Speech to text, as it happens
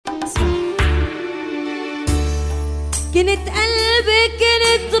كنت قلبي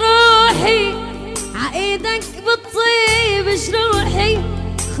كنت روحي عايدك بتطيب جروحي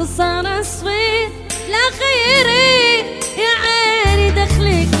خسارة صغير لا خيري يا عيني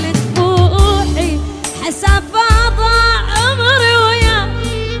دخلك لتبوحي حساب ضاع عمري وياك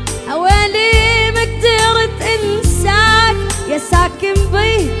حوالي ما قدرت انساك يا ساكن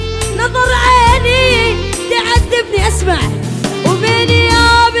بي نظر عيني تعذبني اسمع ومن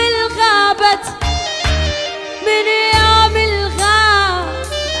يوم الغابت من يوم الغاب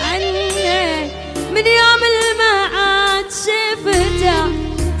عني من يوم المعاد شفته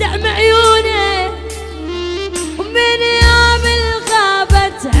دعم عيوني ومن يوم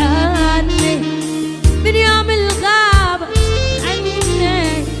الغابت عني من يوم الغابت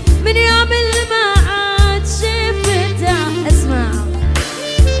عني من يوم المعاد شفته اسمع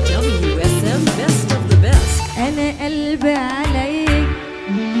WSM best of the best. انا قلبي عليك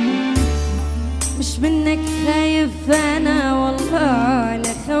مش منك خايف انا والله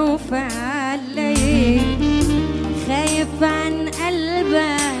لا خوف عليك خايف عن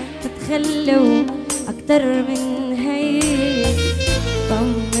قلبك تتخلوا اكتر من هيك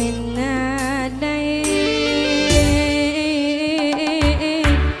طمن عليك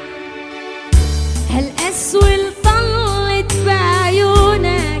هالاسود طلت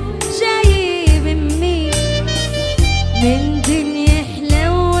بعيونك جايب مين من دنيا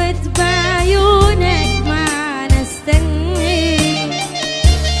حلوت بعيونك ما نستني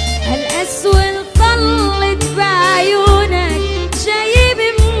هالاسود طلت بعيونك جايب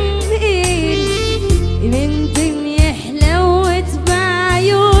مين من دنيا حلوت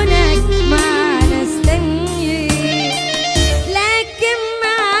بعيونك ما نستني لكن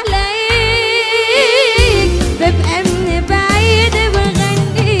ما عليك ببقى من بعيد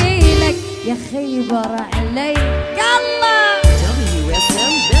بغني لك يا خيبر عليك الله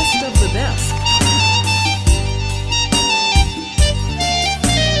WSM best of the best.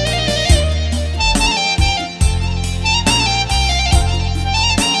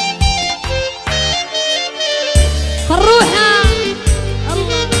 فروحة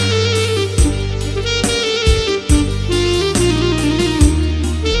الله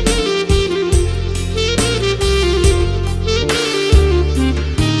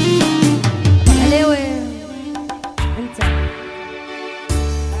حلوة انت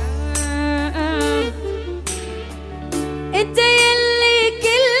انت يلي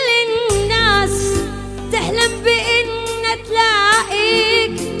كل الناس تحلم بان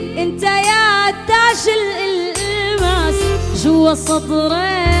تلاقيك انت يا تاج الالماس جوا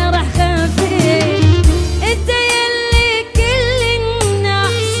صدري رح خفيك انت يلي كل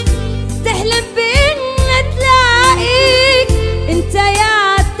الناس تحلم بان تلاقيك انت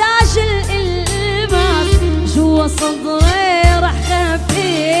يا تاج الالماس جوا صدري رح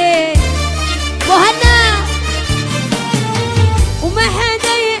خفيك مهنا وما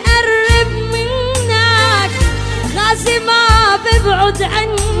حدا يقرب منك غازي ما ببعد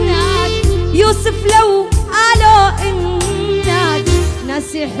عنك يوسف لو قالوا انك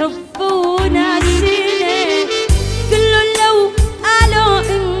ناسي حب وناسيني كله لو قالوا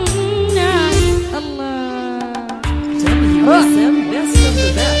انك الله WSM best of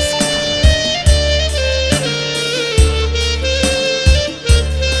the best.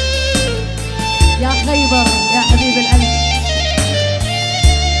 يا خيبر يا حبيب القلب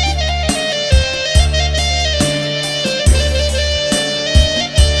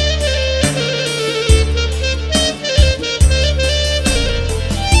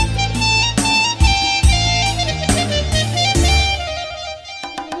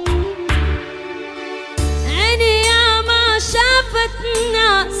عيني يا ما شافت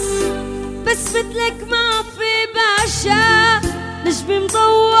ناس بس مثلك ما في باشا نجم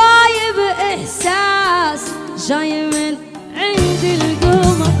مضواي بإحساس جاي من عند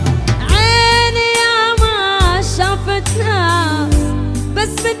القمر عيني يا ما شافت ناس بس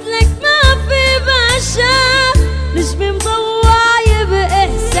مثلك ما في باشا نجم مضواي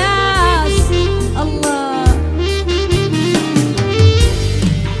بإحساس الله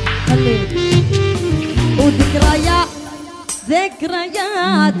خليك وذكريات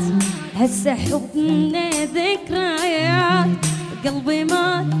ذكريات هسه حبنا ذكريات قلبي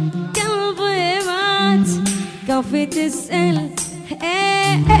مات قلبي مات كافي تسأل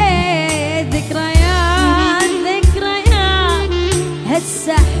ذكريات ذكريات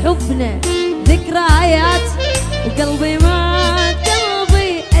هسه حبنا ذكريات وقلبي مات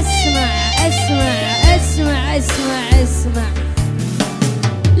قلبي اسمع اسمع اسمع اسمع اسمع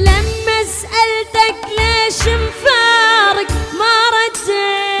لما سألتك ليش مفارق ما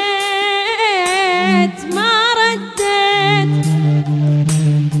رديت ما رديت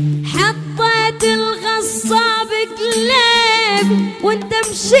حطيت الغصة بقلبي وانت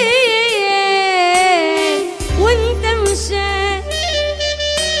مشيت وانت مشيت.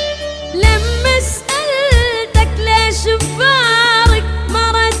 لما سألتك ليش مفارق ما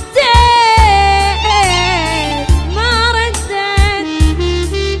رديت ما رديت.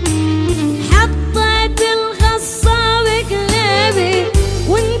 حطيت الغصة بقلبي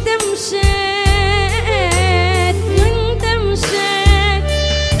وانت مشيت وانت مشيت.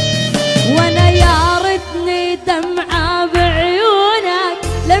 وانا يا ريتني دمعة بعيونك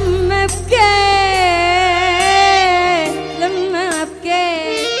لما بكيت لما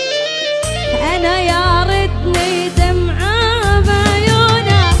بكيت. انا يا ريتني دمعة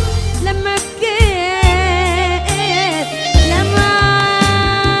بعيونك لما بكيت لما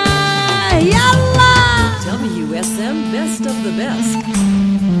يلا. WSM Best of the Best.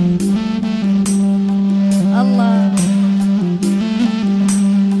 الله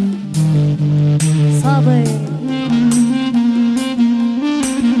صادق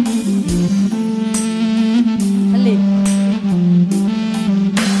خليك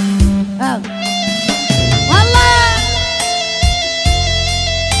والله.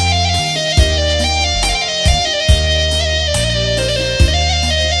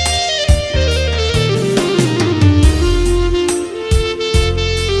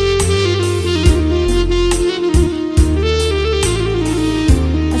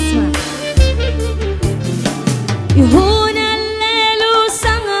 اسمع يهون الليل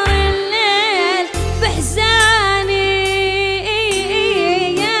وسهر الليل بحزاني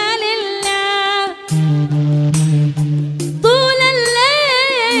يا لله. طول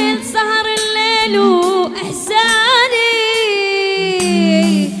الليل سهر الليل وإحزاني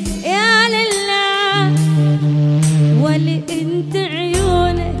يا لله. ولي انت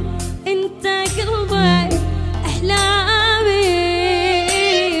عيونك انت قلبي احلامي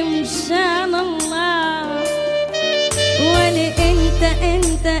مشان الله. ولي انت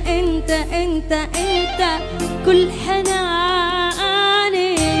انت انت انت انت كل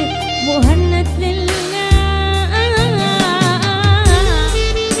حناني مهند لله.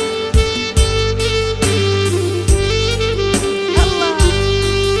 الله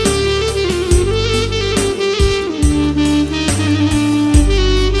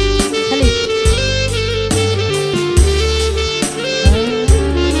خليك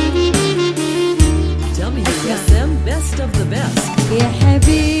WSM Best of the Best. يا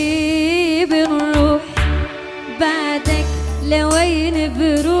حبيب الروح بعدك لوين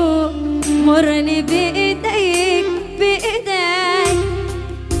بروح. مرني بإيديك بإيديك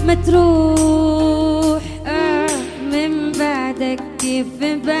ما تروح. من بعدك كيف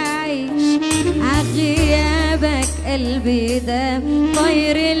بعيش عغيابك قلبي دام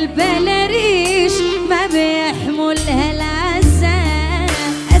طير البلاريش ما بيحملها العذاب.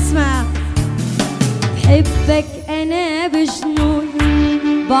 اسمع بحبك انا بجنون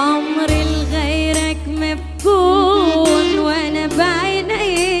بعمري لغيرك ما بكون. وانا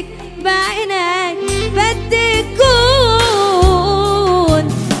بعينيك بعينك بدي كون.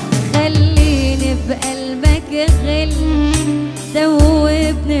 خليني بقلبك غل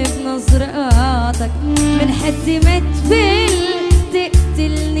دوبني بنظراتك من حد ما تفل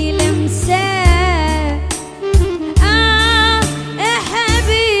تقتلني لمساك. يا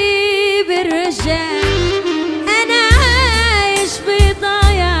حبيبي الرجال انا عايش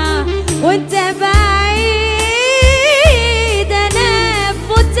بضياع وانت بعيد. انا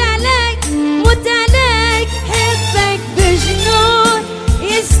بموت عليك موت عليك حبك بجنون.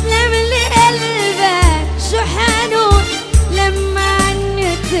 يسلم لي قلبك شو حنون لما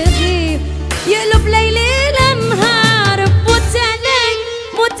عني تغيب يقلب ليلي لنهار. بموت عليك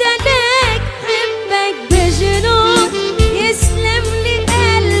موت عليك حبك بجنون. يسلم لي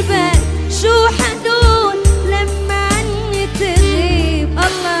قلبك شو حنون لما عني تغيب.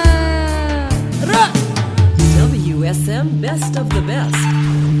 الله روح WSM Best of the Best.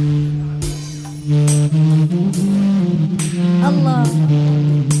 الله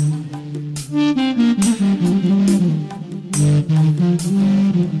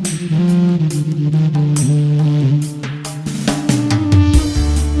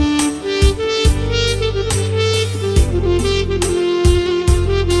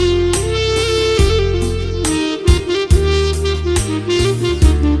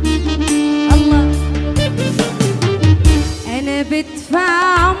الله. انا بدفع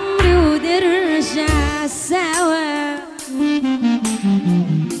عمري ونرجع سوا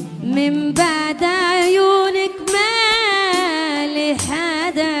من بعد عيونك مالي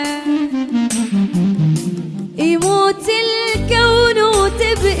حدا. يموت الكون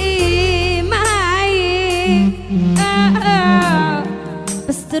وتبقي معي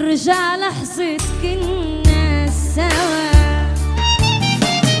بس ترجع لحظة كنا سوا.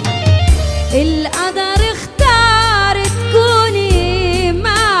 القدر اختار تكوني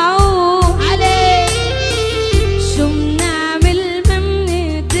معه عليه، شو منعمل ما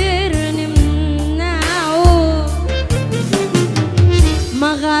منقدر نمنعه.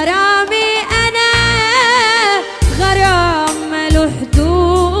 ما غرامي أنا غرام مالو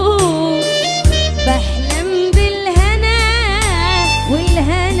حدود، بحلم بالهنا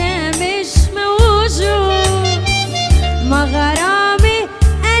والهنا مش موجود. ما غرامي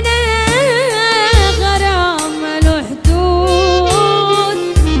أنا غرام مالو حدود،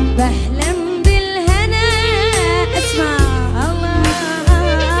 بحلم بالهنا. اسمع الله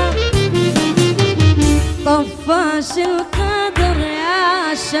طفاش القدر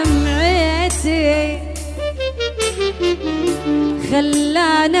يا شمعتي،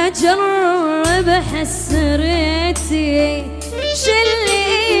 خلانا اجرب حسرتي.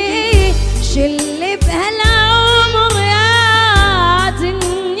 شلي بهالعمر يا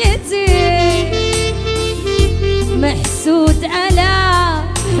دنيتي، محسود على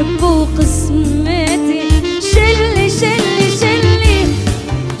حب وقسمتي.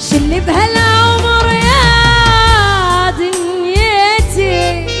 شلي بهالعمر يا دنيتي،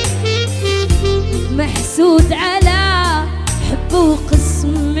 محسود على حب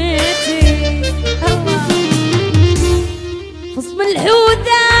وقسمتي. الله خصم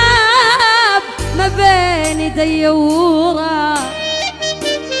الحوداب ما بين ديورة،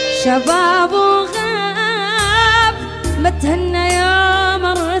 شباب وغاب ما تهنى يا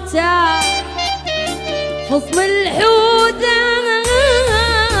مرتاح. خصم الحوداب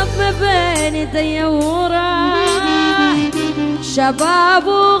ما بين ديورة، شباب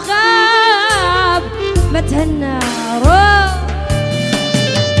وغاب ما تهنى روح.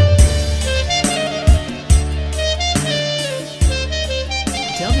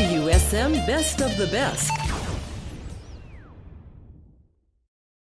 WSM Best of the Best.